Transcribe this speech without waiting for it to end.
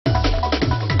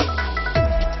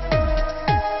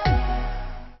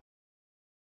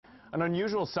An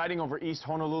unusual sighting over East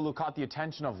Honolulu caught the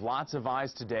attention of lots of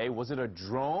eyes today. Was it a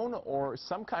drone or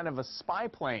some kind of a spy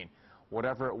plane?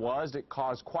 Whatever it was, it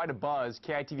caused quite a buzz.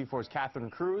 KITV4's Catherine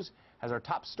Cruz has our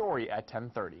top story at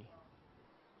 10:30.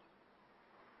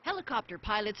 Helicopter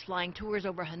pilots flying tours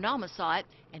over Hanauma saw it,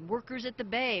 and workers at the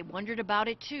bay wondered about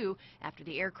it too after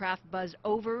the aircraft buzzed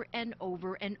over and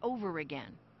over and over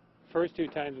again. First two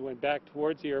times it went back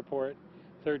towards the airport.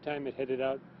 Third time it headed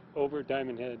out over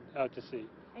Diamond Head out to sea.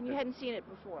 And you hadn't seen it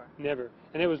before? Never.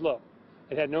 And it was low.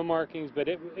 It had no markings, but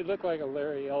it looked like a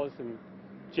Larry Ellison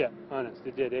jet, honest.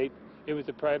 It did. It was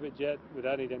a private jet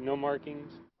without no markings.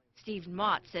 Steve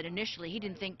Mott said initially he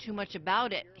didn't think too much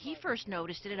about it. He first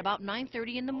noticed it at about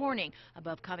 9:30 in the morning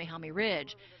above Kamehame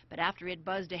Ridge. But after it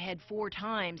buzzed ahead 4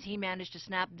 times, he managed to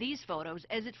snap these photos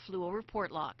as it flew over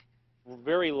Portlock.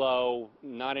 Very low,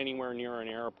 not anywhere near an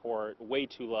airport, way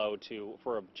too low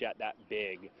for a jet that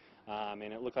big. And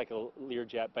it looked like a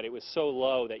Learjet, but it was so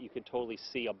low that you could totally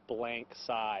see a blank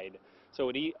side. So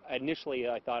initially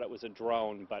I thought it was a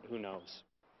drone, but who knows.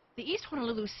 The East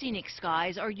Honolulu scenic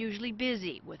skies are usually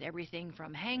busy with everything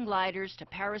from hang gliders to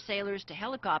parasailers to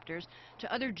helicopters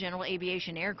to other general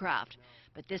aviation aircraft.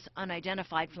 But this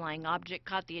unidentified flying object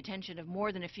caught the attention of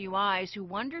more than a few eyes who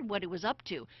wondered what it was up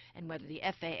to and whether the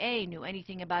FAA knew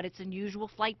anything about its unusual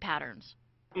flight patterns.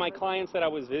 My clients that I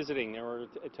was visiting, they were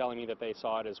telling me that they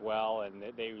saw it as well, and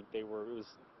it was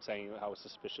saying how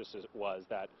suspicious it was,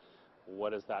 that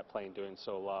what is that plane doing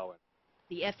so low.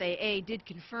 The FAA did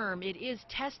confirm it is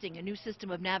testing a new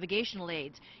system of navigational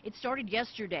aids. It started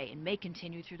yesterday and may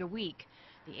continue through the week.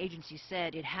 The agency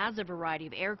said it has a variety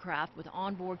of aircraft with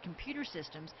onboard computer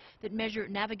systems that measure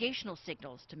navigational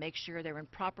signals to make sure they're in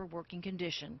proper working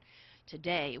condition.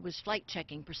 Today it was flight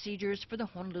checking procedures for the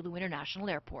Honolulu International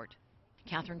Airport.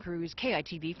 Catherine Cruz,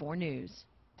 KITV4 News.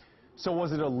 So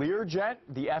was it a Learjet?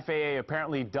 The FAA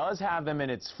apparently does have them in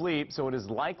its fleet, so it is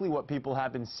likely what people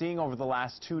have been seeing over the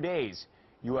last 2 days.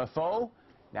 UFO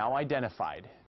now identified.